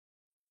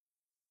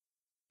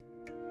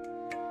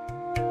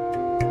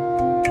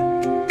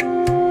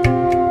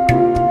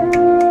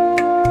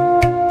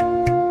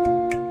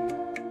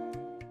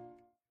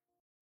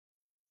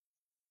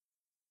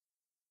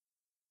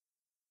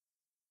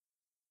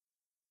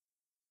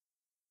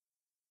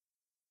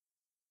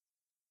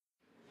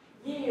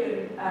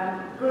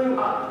grew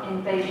up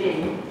in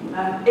Beijing,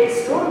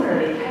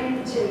 extraordinarily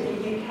came to the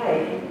UK,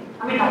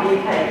 I mean not the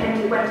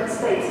UK, went to the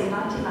States in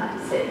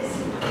 1996,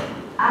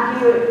 and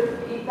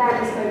he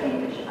barely spoke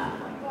English at that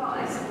point. Well,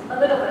 it's a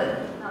little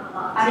bit, not a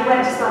lot. And he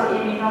went to study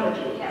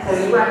immunology, yes. So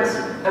he weren't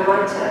a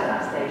writer at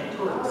that stage at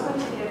all. I was going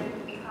to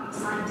become a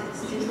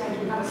scientist. He was going to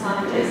become a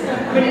scientist. I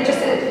mean,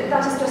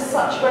 that is just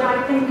such, when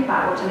I think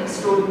about what an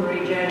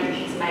extraordinary journey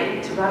she's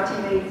made to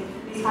writing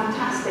these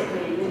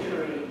fantastically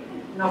literary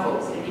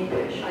novels in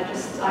English,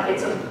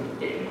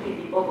 it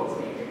completely boggles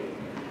me, really.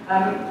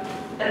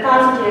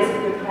 1,000 Years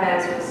of Good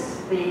Prayers was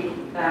the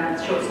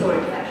short story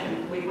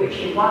collection with which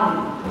she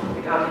won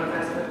the Guardian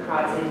First Book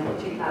Prize in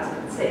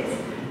 2006.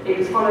 It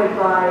was followed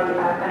by,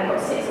 and it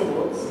got 6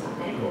 awards,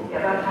 I think,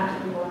 altogether. I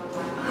counted them all.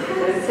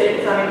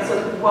 6, I mean, sort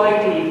of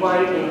widely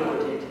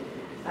awarded.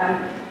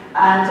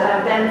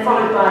 And then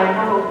followed by a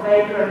novel,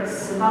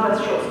 Vagrants,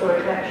 another short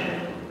story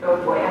collection,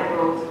 Old Boy,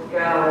 Emerald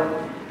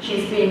Girl.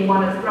 She's been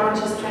one of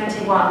Grant's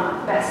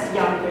 21 best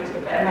young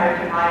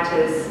American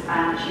writers,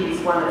 and she's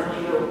one of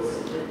New York's,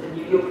 the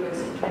New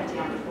Yorkers 20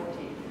 under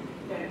 40. You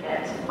don't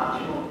get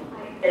much more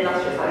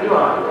illustrious like you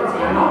are, because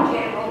you're not. I'm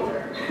getting older.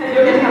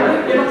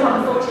 You're not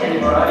under 40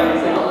 anymore, are you?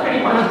 So you've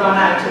pretty much run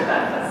out of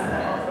that.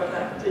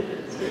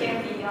 You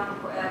can't be young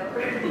forever.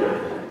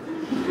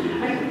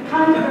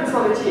 Kind of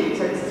Solitude,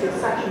 so this is your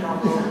second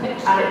novel, and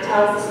it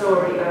tells the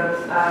story of,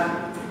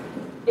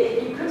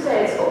 you could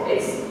say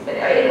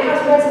it has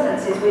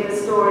resonances with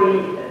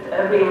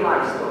a real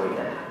life story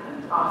that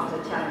happened after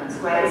Tiananmen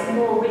Square. It's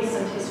more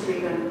recent history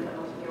than a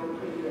lot of your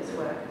previous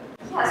work.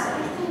 Yes, I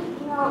think,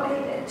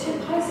 it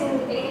took place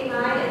in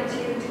 '89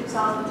 into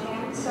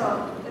 2010,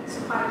 so it's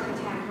quite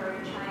contemporary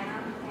China,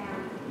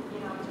 and,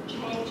 the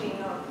changing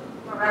of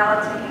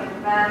morality and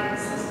value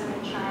system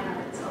in China,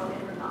 it's all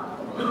in the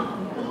novel.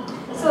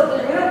 So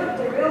the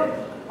real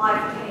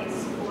life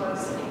case was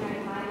in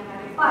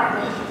 1995,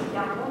 there was a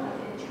young woman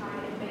in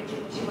China, in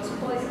Beijing. She was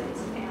poisoned,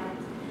 and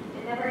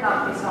it never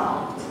got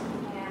resolved.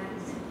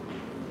 And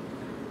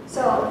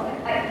so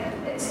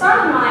it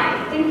started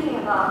my thinking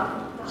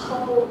about the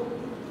whole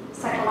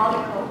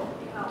psychological,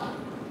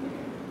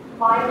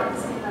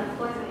 violence in the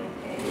poisoning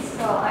case.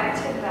 So I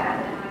took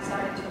that and I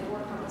started to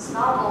work on this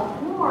novel,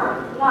 more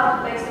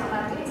not based on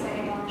that case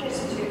anymore,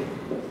 just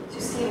to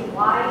see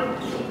why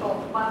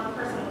one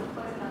person would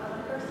poison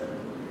another person.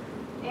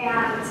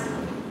 And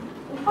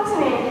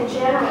poisoning in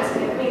general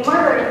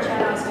murder in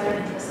general is very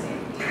interesting.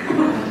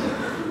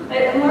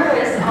 Murder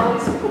is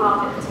always a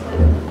profit,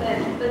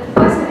 but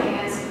poisoning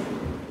is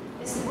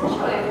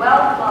essentially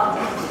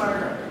well-plotted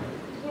murder.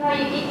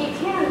 You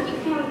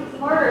can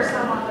murder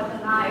someone with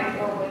a knife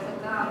or with a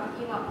gun,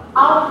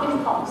 out of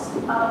impulse,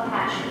 out of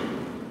passion.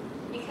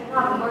 You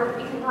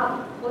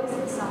cannot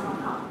poison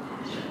someone out of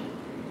passion.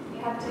 You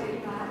have to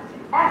have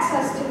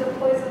access to the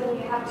poison.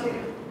 You have to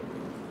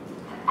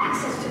have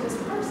access to this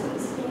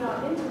person's,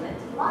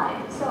 intimate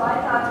life. So I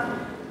thought,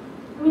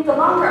 the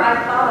longer I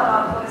thought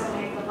about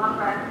poisoning, the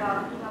longer I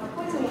felt,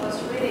 poisoning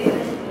was really an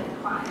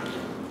intimate crime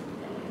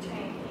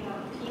between,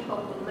 people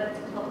who lived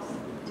close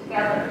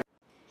together.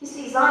 His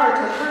desire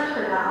to hurt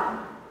her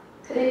now,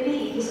 could it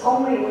be his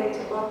only way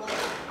to love her?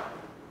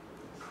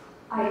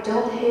 I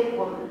don't hate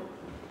women,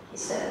 he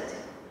said.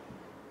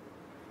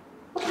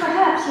 But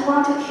perhaps you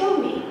want to kill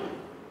me,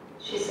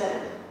 she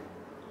said,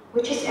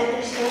 which is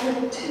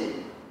understandable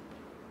too.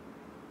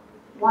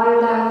 Why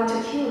would I want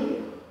to kill you?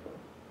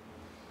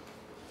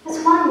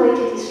 There's one way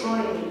to destroy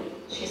me,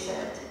 she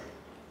said.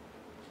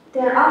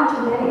 There aren't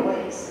too many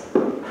ways.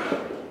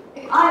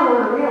 If I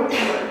were a real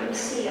killer, you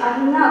see,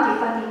 I'm not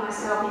defending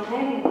myself in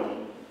any way.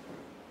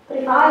 But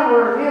if I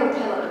were a real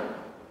killer,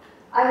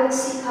 I would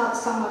seek out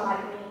someone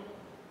like me.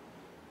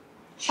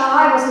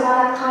 Shai was not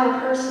that kind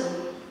of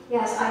person.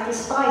 Yes, I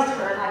despised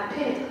her and I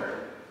pitied her.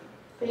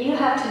 But you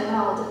have to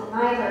know that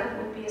neither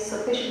would be a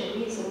sufficient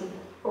reason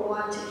for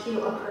one to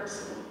kill a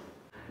person.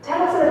 Tell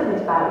us a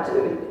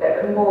little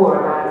bit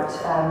more about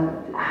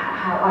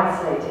how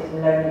isolated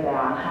and lonely they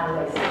are and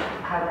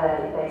how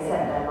they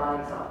set their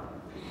lives up.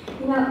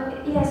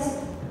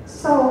 Yes,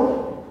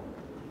 so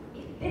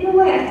in a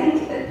way I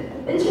think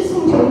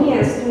interesting to me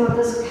is,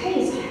 this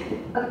case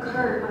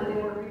occurred when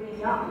they were really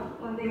young,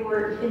 when they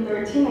were in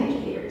their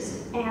teenage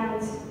years. And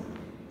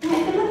if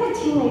you look at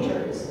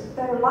teenagers,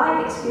 their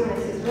life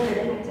experience is very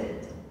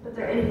limited, but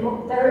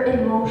their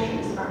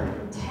emotions are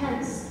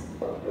intense,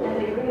 and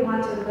they really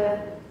want to live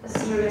a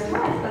serious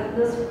life. But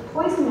this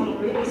poisoning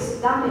really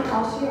stunted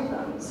all 3 of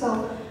them.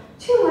 So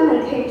 2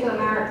 women came to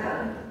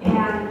America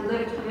and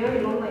lived a very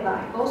lonely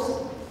life,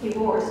 both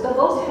divorced, but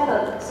both had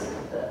an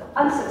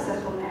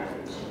unsuccessful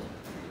marriage,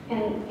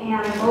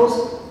 and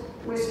both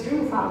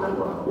withdrew from the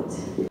world.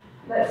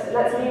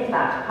 Let's leave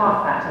that,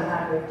 park that, and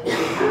now go to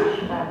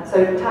Tash. So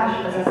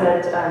Tash, as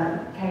I said,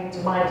 came to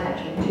my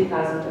attention in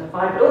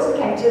 2005, but also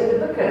came to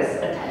the booker's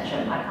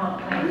attention. I can't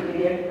claim to be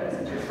the only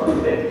person to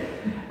respond to it.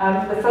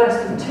 The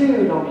first of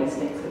 2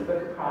 long-listings for the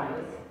Booker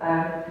Prize.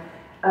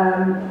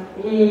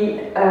 He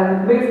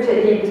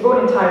was born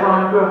in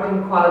Taiwan, grew up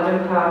in Kuala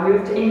Lumpur,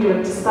 moved to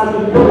England to study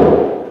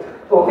law,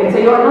 poor thing. So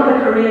you're another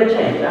career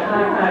changer,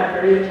 high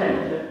career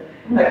changer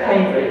at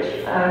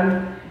Cambridge.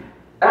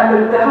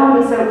 And the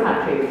Harmony Silk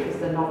Factory, which was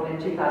the novel in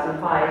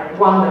 2005,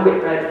 won the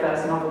Whitbread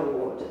First Novel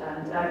Award,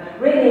 and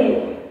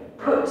really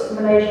put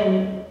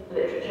Malaysian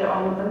literature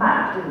on the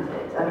map, didn't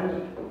it? I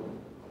mean,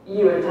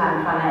 you and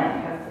Tan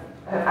Faneng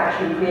have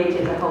actually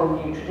created a whole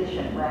new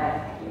tradition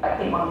where I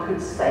think one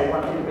could say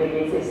one didn't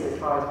really exist as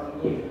far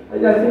as we knew. I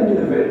think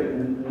very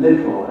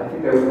little. I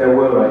think there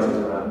were writers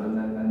around,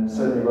 and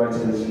certainly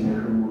writers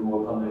who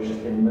were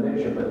published in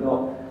Malaysia, but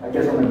not, I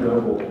guess, on a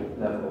global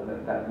level.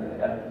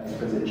 I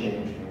suppose it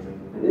changed things.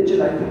 It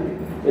just, I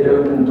think, it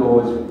opened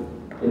doors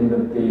in the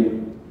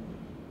big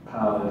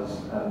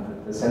powers,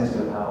 the centres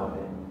of power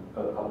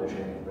in publishing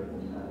in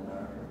Britain and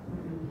America.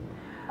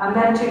 And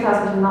then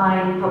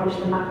 2009 published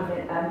the Map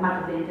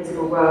of the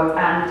Invisible World,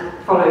 and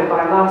followed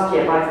by last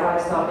year by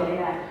 5-Star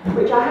Billionaire,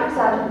 which I have to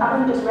say, I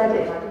only just read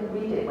it, I didn't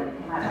read it when it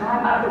came out, and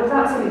I was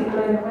absolutely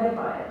blown away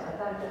by it.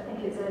 I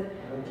think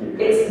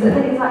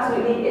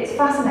it's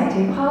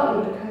fascinating,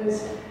 partly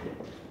because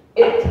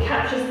it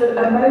captures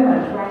a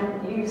moment when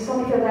you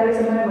suddenly feel there is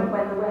a moment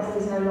when the West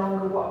is no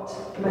longer what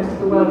most of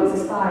the world is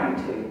aspiring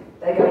to.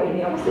 They're going in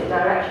the opposite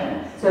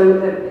direction. So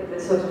the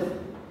sort of,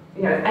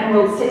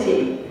 Emerald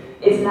City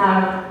is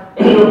now,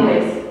 in your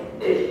case,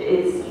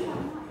 is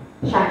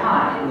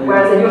Shanghai,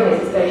 whereas in your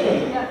case it's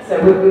Beijing. Yeah. So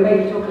we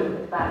maybe talk a little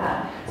bit about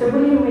that. So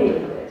will you read a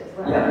little bit as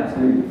well? Yeah,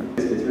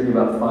 absolutely. It's really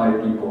about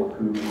 5 people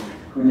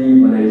who leave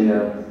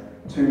Malaysia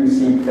to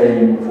seek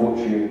fame,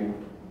 fortune,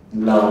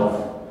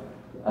 love,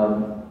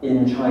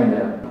 in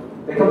China.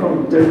 They come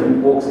from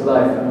different walks of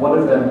life, and one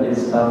of them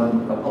is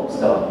a pop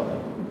star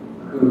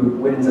who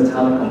wins a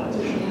talent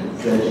competition.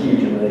 It's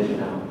huge in Malaysia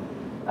now.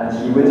 And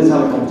he wins a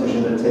talent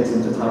competition that takes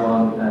him to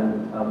Taiwan,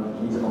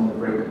 and he's on the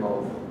brink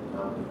of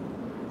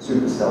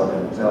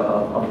superstardom. So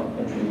I'll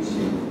introduce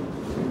you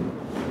to.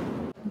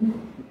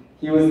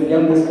 He was the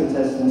youngest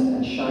contestant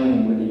and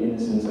shining with the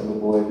innocence of a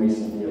boy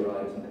recently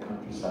arrived in the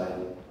countryside.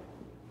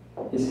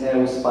 His hair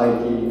was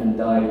spiky and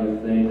dyed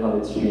with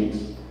flame-coloured streaks,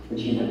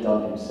 which he had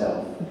done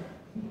himself.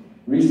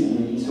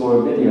 Recently, he saw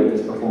a video of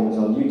his performance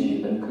on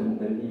YouTube and couldn't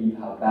believe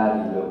how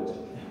bad he looked.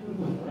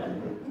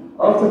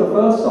 After the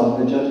first song,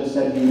 the judges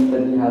said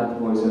that he had the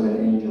voice of an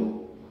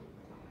angel.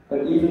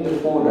 But even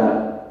before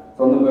that,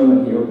 from the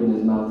moment he opened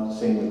his mouth to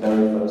sing the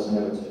very first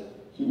note,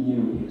 he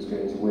knew he was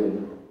going to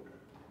win.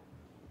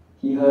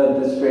 He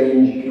heard the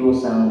strange, pure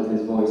sound of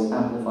his voice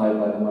amplified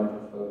by the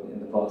microphone in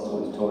the vast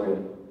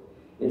auditorium,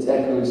 its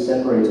echoes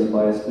separated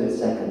by a split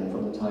second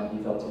from the time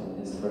he felt it in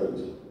his throat.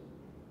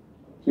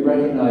 He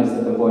recognized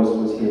that the voice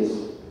was his,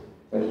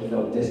 but he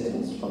felt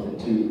distance from it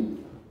too.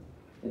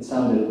 It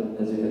sounded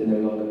as if it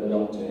no longer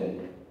belonged to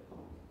him.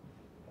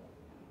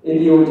 In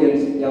the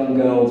audience, young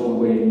girls were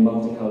waving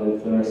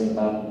multicolored fluorescent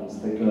banners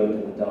that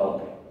glowed in the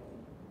dark.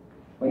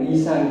 When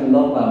he sang the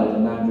love ballad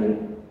in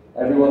Mandarin,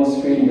 everyone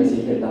screamed as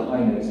he hit the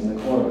high notes in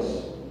the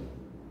chorus.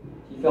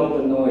 He felt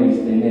the noise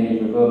they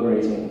made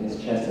reverberating in his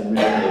chest and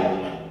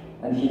ribcage,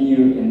 and he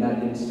knew in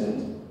that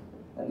instant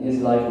that his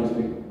life was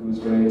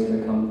going to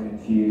become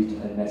confused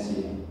and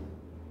messy,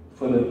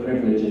 full of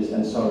privileges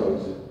and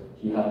sorrows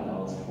he hadn't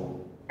asked for.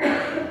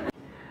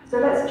 So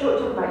let's talk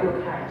about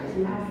your characters.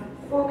 You have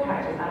 4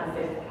 characters and a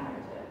 5th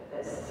character.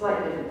 There's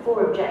slightly different,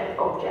 4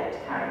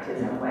 object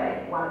characters in a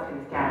way, one of whom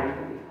is Gary,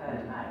 who we've heard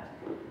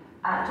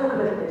about. Talk a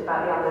little bit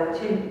about the other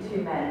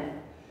two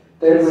men.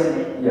 There's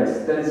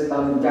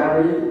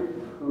Gary,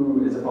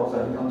 who is a pop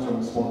star. He comes from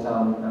a small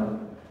town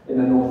in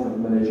the north of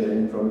Malaysia,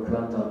 from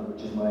Kelantan,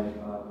 which is where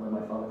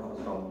my father comes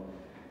from.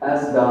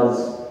 As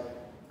does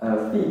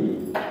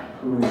Phoebe,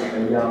 who's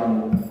a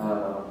young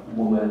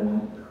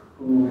woman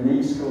who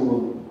leaves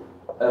school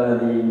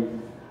early.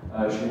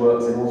 She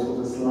works in all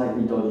sorts of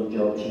slightly dodgy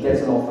jobs. She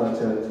gets an offer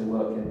to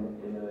work in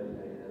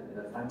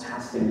a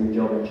fantastic new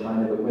job in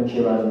China, but when she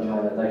arrives in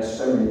China, like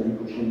so many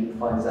people, she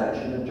finds out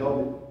the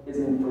job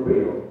isn't for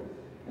real.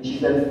 And she's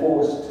then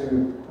forced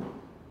to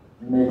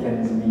make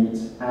ends meet,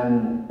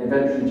 and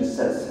eventually just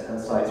sets her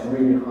sights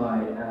really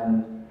high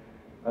and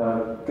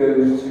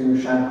goes to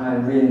Shanghai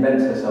and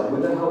reinvents herself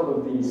with the help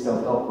of these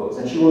self-help books.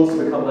 And she wants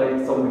to become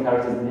like some of the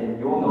characters in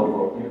your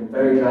novel,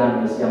 very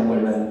glamorous young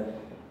women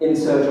in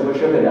search of a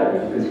sugar daddy,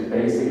 because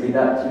basically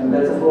that,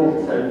 there's a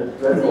whole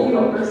dreadful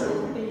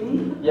universal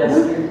theme. Yes.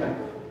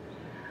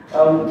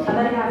 And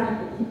then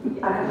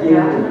you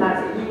have,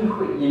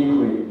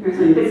 Yiyun, who's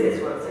a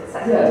business world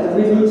successful. Yes,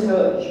 we meet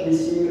her, we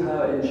see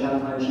her in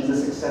Shanghai. She's a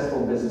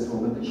successful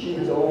businesswoman, but she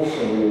has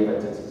also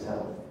reinvented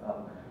herself,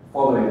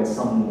 following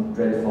some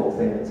dreadful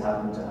thing that's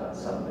happened to her,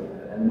 something,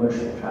 an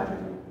emotional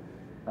tragedy.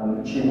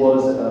 She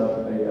was a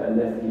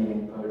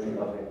left-leaning,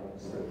 poetry-loving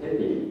sort of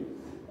hippie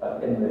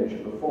in Malaysia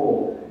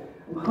before.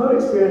 Her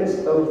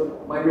experience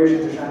of migration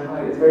to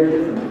Shanghai is very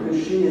different because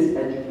she is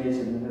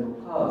educated in the middle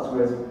class,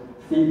 whereas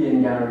Phoebe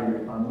and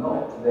Gary are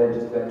not. They're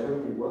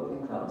totally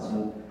working class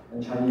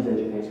and Chinese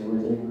educated,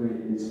 whereas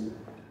Yinghui is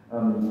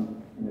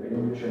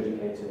English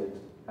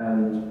educated,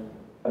 and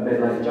a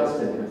bit like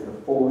Justin, who's the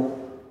fourth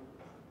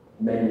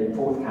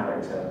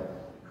character,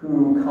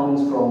 who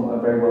comes from a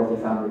very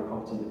wealthy family of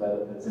property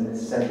developers and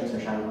is sent to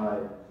Shanghai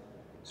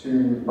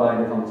to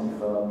buy the company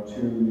firm,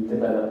 to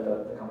develop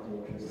the company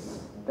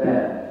interests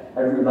there.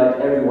 Like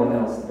everyone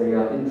else, they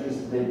are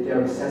interested, they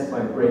are obsessed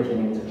by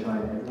breaking into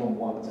China. Everyone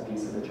wants a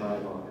piece of the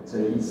China market. So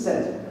he's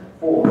sent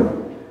forth.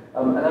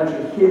 And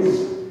actually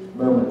his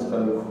moment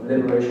of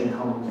liberation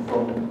comes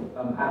from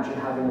actually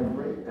having a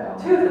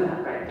breakdown. Two of them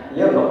have breakdowns.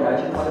 Yeah, look,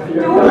 actually quite a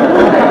few.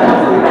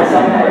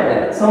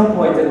 At some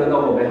point in the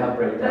novel they have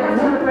breakdowns. They have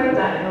to have a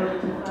breakdown in order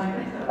to find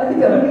it. I think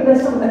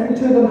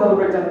two of them have a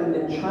breakdown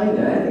in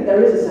China. I think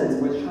there is a sense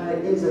in which China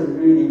is a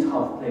really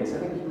tough place. I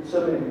think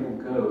so many people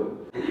go.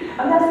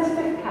 And there's this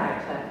fifth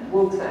character,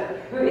 Walter,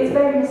 who is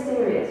very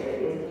mysterious,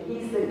 really, isn't he?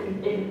 He's the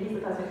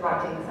person who's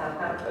writing the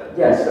self-help book.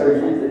 Yeah, so we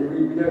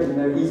don't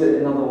know, he's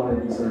another one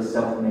of these sort of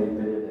self-made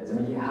billionaires. I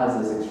mean, he has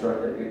this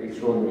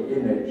extraordinary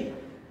image,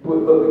 but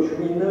which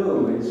we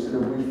know is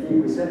sort of,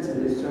 we sense it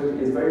is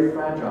very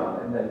fragile,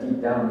 and that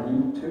deep down he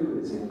too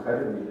is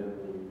incredibly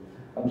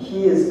lonely.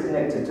 He is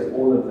connected to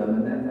all of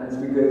them, and as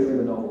we go through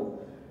the novel,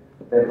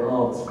 their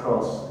paths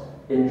cross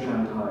in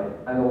Shanghai,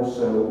 and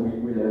also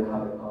we learn how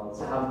their paths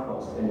have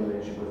crossed in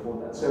Malaysia before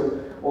that. So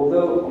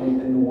although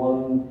in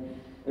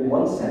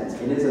one sense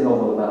it is a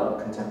novel about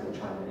contemporary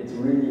China, it's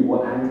really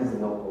what anchors the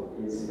novel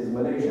is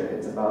Malaysia.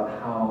 It's about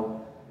how,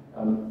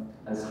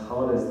 as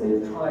hard as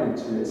they've tried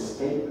to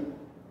escape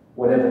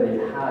whatever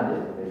they've had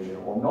in Malaysia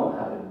or not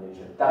had in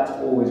Malaysia, that's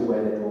always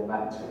where they're drawn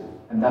back to,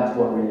 and that's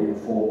what really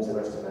informs the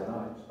rest of their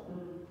lives.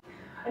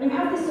 And you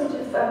have this sort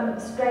of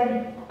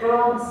strange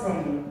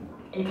glancing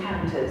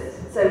encounters.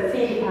 So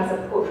Phoebe has a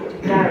portrait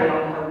of Gary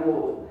on her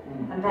wall,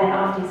 and then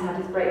after he's had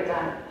his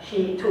breakdown,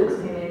 she talks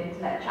to him in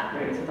internet chat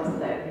rooms and doesn't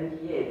know who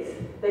he is.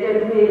 They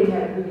don't really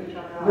know who each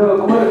other are.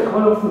 No,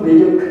 quite often they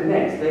don't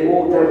connect.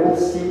 They're all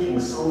seeking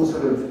some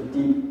sort of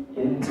deep,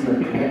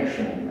 intimate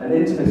connection. And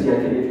intimacy, I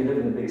think, if you live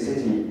in a big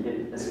city,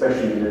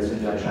 especially in a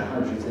city like Shanghai,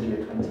 which is a city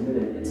of 20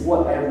 million, it's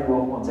what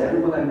everyone wants.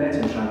 Everyone I met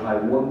in Shanghai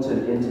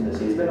wanted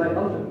intimacy. It's a bit like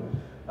London.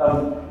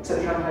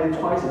 Except Shanghai is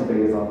twice as big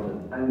as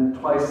London, and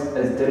twice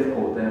as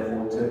difficult,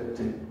 therefore,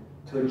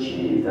 to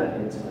achieve that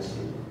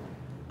intimacy.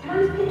 Can I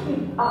just pick you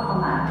up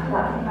on that,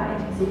 about thinking about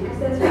intimacy? Because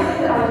there's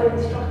something that I was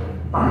really struck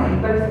by in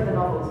both of the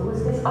novels,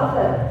 was this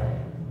other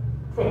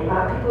thing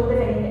about people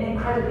living in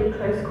incredibly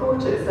close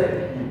quarters.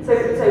 So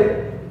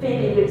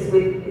Phoebe lives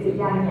with, is it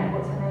Yan Yan?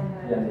 What's her name?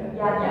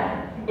 Yan Yan.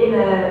 In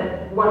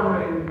a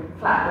one-room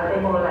flat where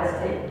they more or less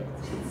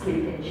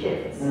sleep in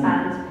shifts.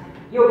 And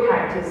your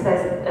character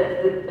says a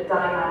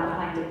dining room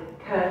behind a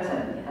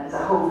curtain, and the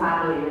whole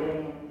family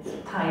living in this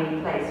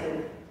tiny place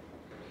with.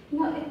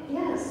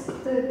 Yes.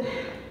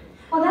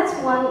 Well,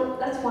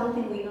 that's one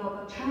thing we know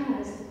about China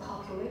is the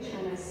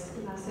population is,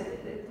 so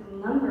the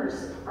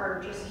numbers are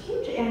just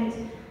huge and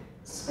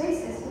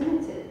space is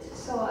limited.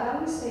 So I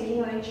always say,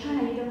 in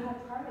China you don't have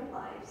private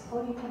lives.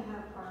 All you can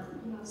have are,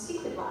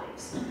 secret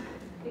lives,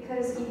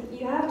 because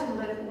you have to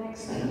live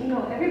next.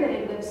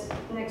 Everybody lives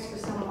next to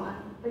someone,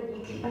 but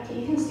you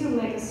can still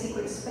make a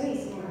secret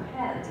space in your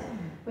head,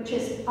 which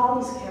is all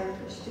these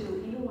characters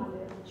do, even when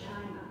they're in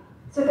China.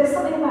 So there's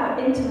something about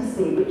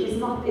intimacy which is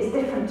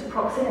different to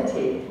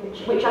proximity,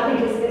 which I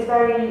think is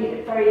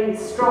very, very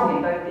strong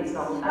in both these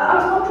novels. I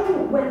was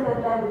wondering whether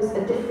there was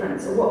a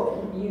difference, or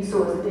what you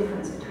saw as a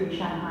difference between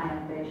Shanghai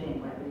and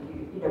Beijing,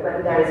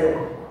 whether there is a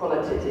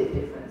qualitative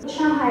difference.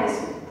 Shanghai is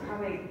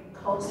probably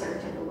closer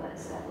to the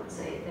West, I would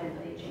say, than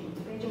Beijing.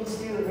 Beijing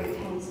still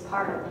retains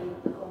part of the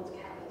old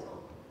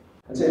capital.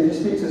 And so if you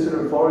speak to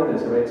sort of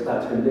foreigners or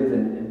expats who live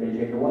in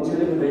Beijing, the ones who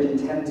live in Beijing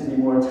tend to be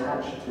more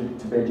attached to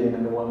Beijing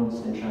than the ones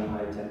in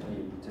Shanghai tend to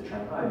be to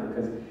Shanghai,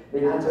 because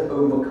they had to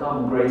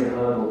overcome greater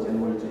hurdles in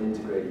order to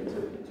integrate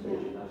into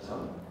Beijing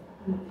lifestyle.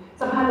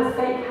 Somehow the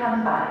fake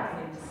handbag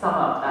seems to sum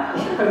up that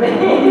for me.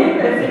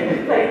 It seems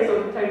to play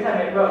sort of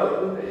totemic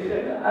role.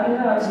 I mean,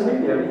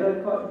 absolutely. I mean,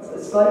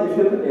 slightly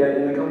flippantly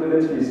in a couple of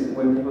interviews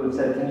when people have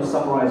said, can you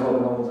summarize what the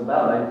novel's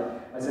about?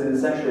 I said it's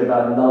essentially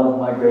about love,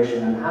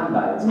 migration, and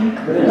handbags.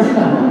 But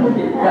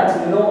that's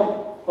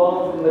not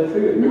far from the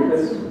truth,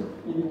 because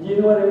you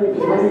know what I mean?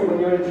 Because when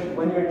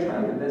you're in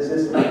China, there's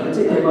this,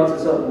 particularly amongst a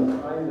certain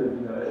kind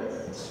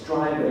of,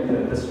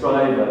 striver, the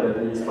striver,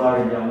 the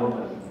aspiring young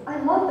woman. I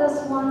love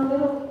this one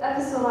little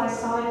episode I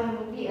saw in the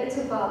movie. It's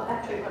about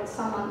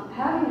someone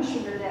having a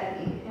sugar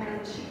daddy,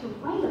 and she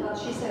complained about.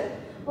 She said,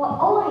 "Well,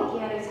 all I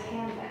get is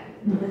handbag.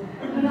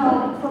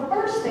 For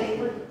birthday,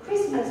 for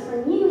Christmas, for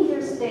New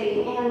Year's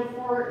Day, and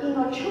for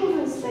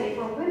Children's Day,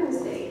 for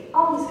Women's Day,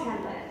 all these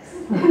handbags."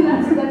 And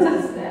that's a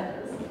standard.